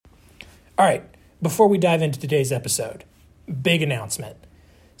All right, before we dive into today's episode, big announcement.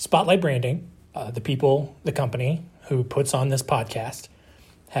 Spotlight Branding, the company who puts on this podcast,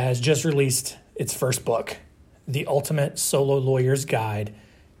 has just released its first book, The Ultimate Solo Lawyer's Guide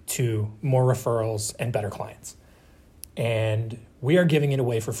to More Referrals and Better Clients. And we are giving it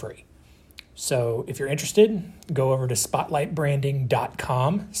away for free. So if you're interested, go over to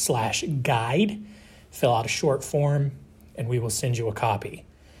spotlightbranding.com/guide, fill out a short form, and we will send you a copy.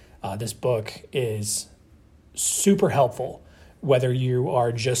 This book is super helpful, whether you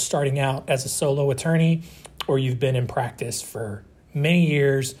are just starting out as a solo attorney or you've been in practice for many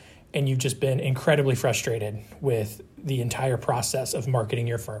years and you've just been incredibly frustrated with the entire process of marketing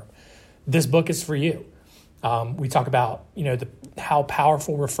your firm. This book is for you. We talk about, how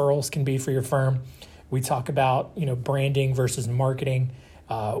powerful referrals can be for your firm. We talk about, branding versus marketing.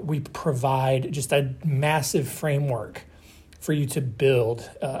 We provide just a massive framework for you to build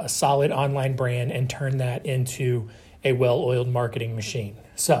a solid online brand and turn that into a well-oiled marketing machine.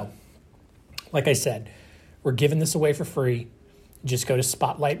 So, like I said, we're giving this away for free. Just go to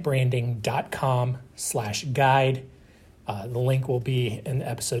spotlightbranding.com/guide. The link will be in the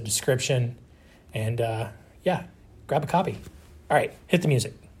episode description. And grab a copy. All right, hit the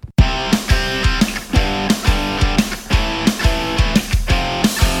music.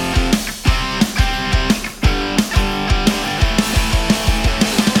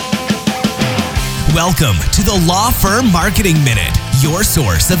 Welcome to the Law Firm Marketing Minute, your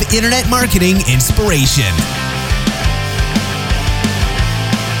source of internet marketing inspiration.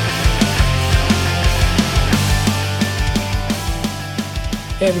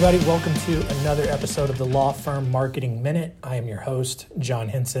 Hey everybody, welcome to another episode of the Law Firm Marketing Minute. I am your host, John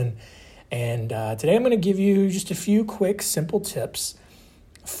Henson, and today I'm going to give you just a few quick, simple tips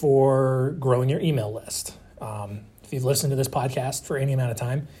for growing your email list. If you've listened to this podcast for any amount of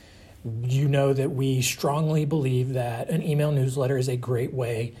time, you know that we strongly believe that an email newsletter is a great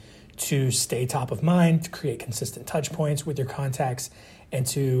way to stay top of mind, to create consistent touch points with your contacts, and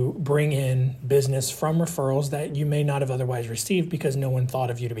to bring in business from referrals that you may not have otherwise received because no one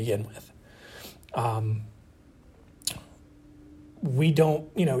thought of you to begin with. We don't,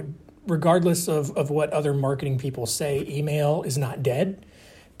 regardless of what other marketing people say, email is not dead.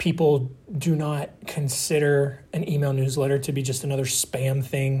 People do not consider an email newsletter to be just another spam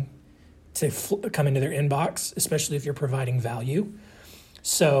thing to come into their inbox, especially if you're providing value.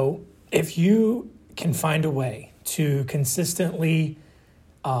 So if you can find a way to consistently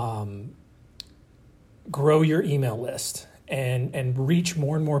grow your email list and reach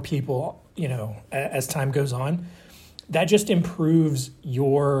more and more people, as time goes on, that just improves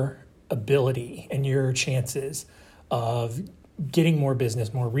your ability and your chances of getting more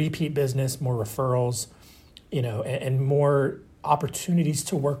business, more repeat business, more referrals, and more opportunities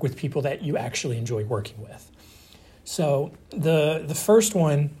to work with people that you actually enjoy working with. So the first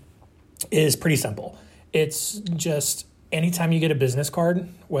one is pretty simple. It's just anytime you get a business card,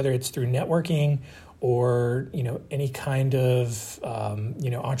 whether it's through networking or, any kind of,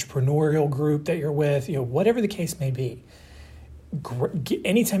 entrepreneurial group that you're with, whatever the case may be,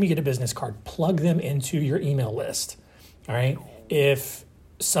 anytime you get a business card, plug them into your email list. All right. If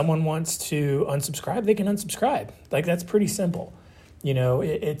someone wants to unsubscribe, they can unsubscribe. That's pretty simple.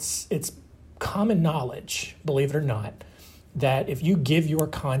 It's common knowledge, believe it or not, that if you give your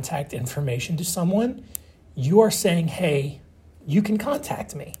contact information to someone, you are saying, hey, you can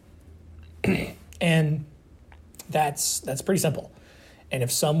contact me. And that's pretty simple. And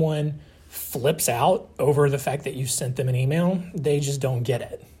if someone flips out over the fact that you sent them an email, they just don't get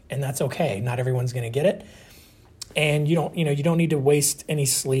it. And that's okay. Not everyone's going to get it. And you don't need to waste any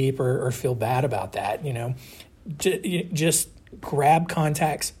sleep or feel bad about that. Just grab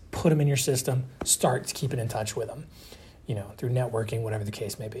contacts, put them in your system, start keeping in touch with them, through networking, whatever the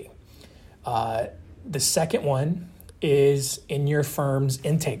case may be. The second one is in your firm's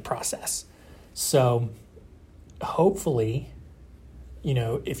intake process. So hopefully,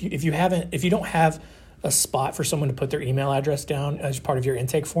 if you don't have a spot for someone to put their email address down as part of your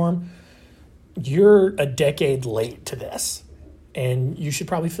intake form, you're a decade late to this, and you should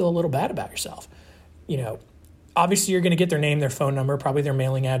probably feel a little bad about yourself. Obviously you're going to get their name, their phone number, probably their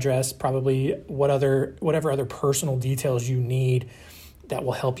mailing address, probably whatever other personal details you need that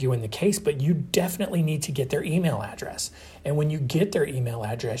will help you in the case, but you definitely need to get their email address. And when you get their email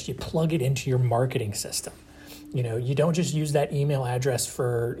address, you plug it into your marketing system. You don't just use that email address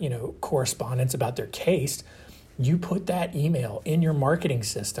for, correspondence about their case. You put that email in your marketing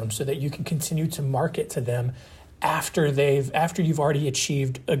system so that you can continue to market to them after you've already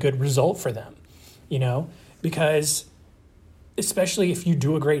achieved a good result for them, because especially if you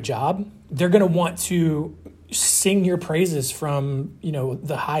do a great job, they're going to want to sing your praises from,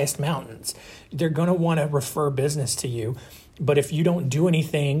 the highest mountains. They're going to want to refer business to you. But if you don't do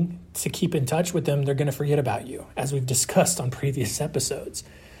anything to keep in touch with them, they're going to forget about you, as we've discussed on previous episodes.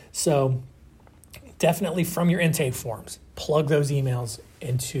 So definitely from your intake forms, plug those emails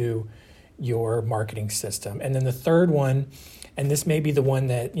into your marketing system. And then the third one, and this may be the one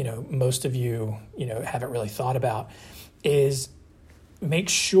that, most of you, haven't really thought about, is make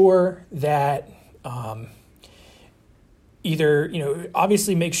sure that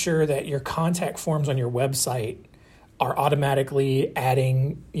obviously make sure that your contact forms on your website are automatically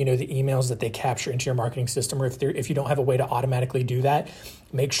adding, the emails that they capture into your marketing system. Or if you don't have a way to automatically do that,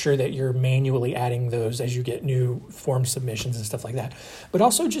 make sure that you're manually adding those as you get new form submissions and stuff like that. But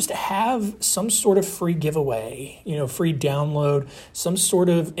also just have some sort of free giveaway, free download, some sort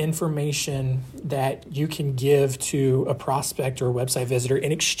of information that you can give to a prospect or a website visitor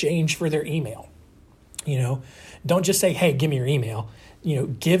in exchange for their email. Don't just say, hey, give me your email.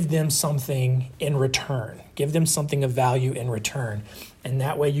 Give them something in return. Give them something of value in return. And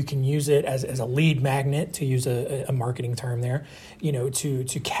that way you can use it as a lead magnet, to use a marketing term there,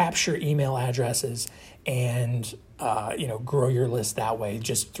 to capture email addresses and, grow your list that way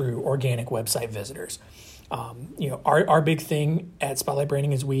just through organic website visitors. Our big thing at Spotlight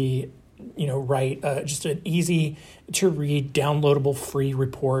Branding is we write just an easy to read, downloadable free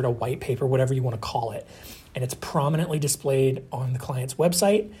report, a white paper, whatever you want to call it. And it's prominently displayed on the client's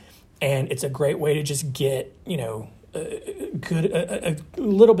website. And it's a great way to just get, a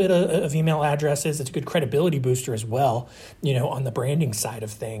little bit of email addresses. It's a good credibility booster as well, on the branding side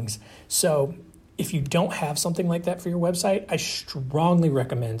of things. So if you don't have something like that for your website, I strongly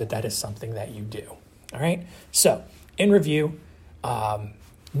recommend that is something that you do. All right. So in review,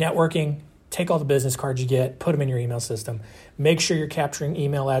 networking, take all the business cards you get, put them in your email system. Make sure you're capturing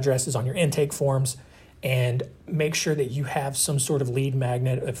email addresses on your intake forms. And make sure that you have some sort of lead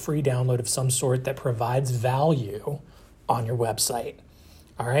magnet, a free download of some sort that provides value on your website.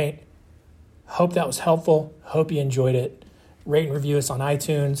 All right. Hope that was helpful. Hope you enjoyed it. Rate and review us on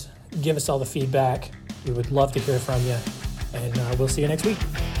iTunes. Give us all the feedback. We would love to hear from you. And we'll see you next week.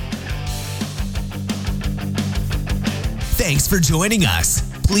 Thanks for joining us.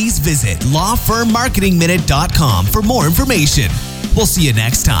 Please visit lawfirmmarketingminute.com for more information. We'll see you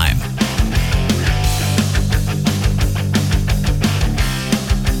next time.